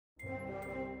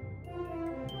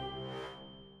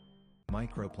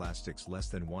Microplastics less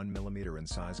than 1 mm in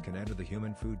size can enter the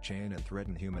human food chain and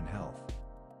threaten human health.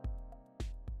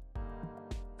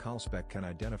 ColSpec can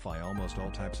identify almost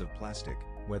all types of plastic,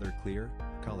 whether clear,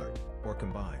 colored, or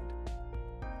combined.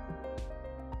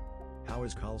 How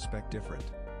is ColSpec different?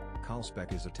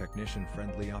 ColSpec is a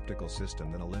technician-friendly optical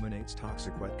system that eliminates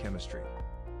toxic wet chemistry.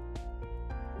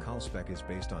 ColSpec is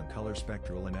based on color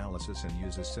spectral analysis and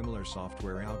uses similar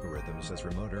software algorithms as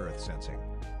remote Earth sensing.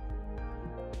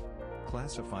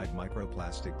 Classified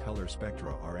microplastic color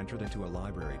spectra are entered into a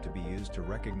library to be used to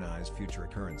recognize future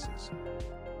occurrences.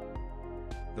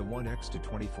 The 1x to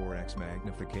 24x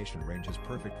magnification range is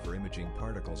perfect for imaging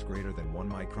particles greater than 1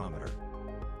 micrometer.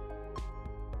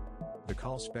 The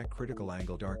ColSpec critical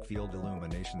angle dark field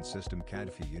illumination system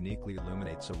CADFI uniquely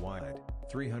illuminates a wide,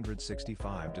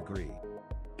 365-degree.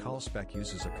 ColSpec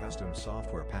uses a custom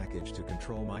software package to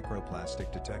control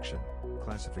microplastic detection,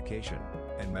 classification,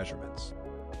 and measurements.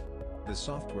 The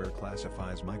software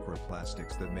classifies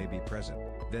microplastics that may be present,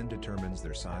 then determines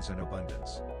their size and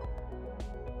abundance.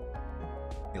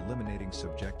 Eliminating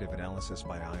subjective analysis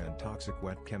by eye on toxic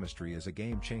wet chemistry is a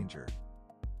game changer.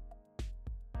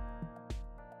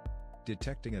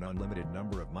 Detecting an unlimited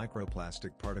number of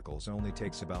microplastic particles only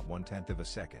takes about 1/10 of a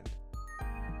second.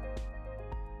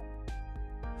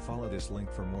 Follow this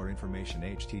link for more information: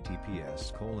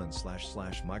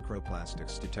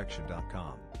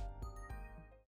 https://microplasticsdetection.com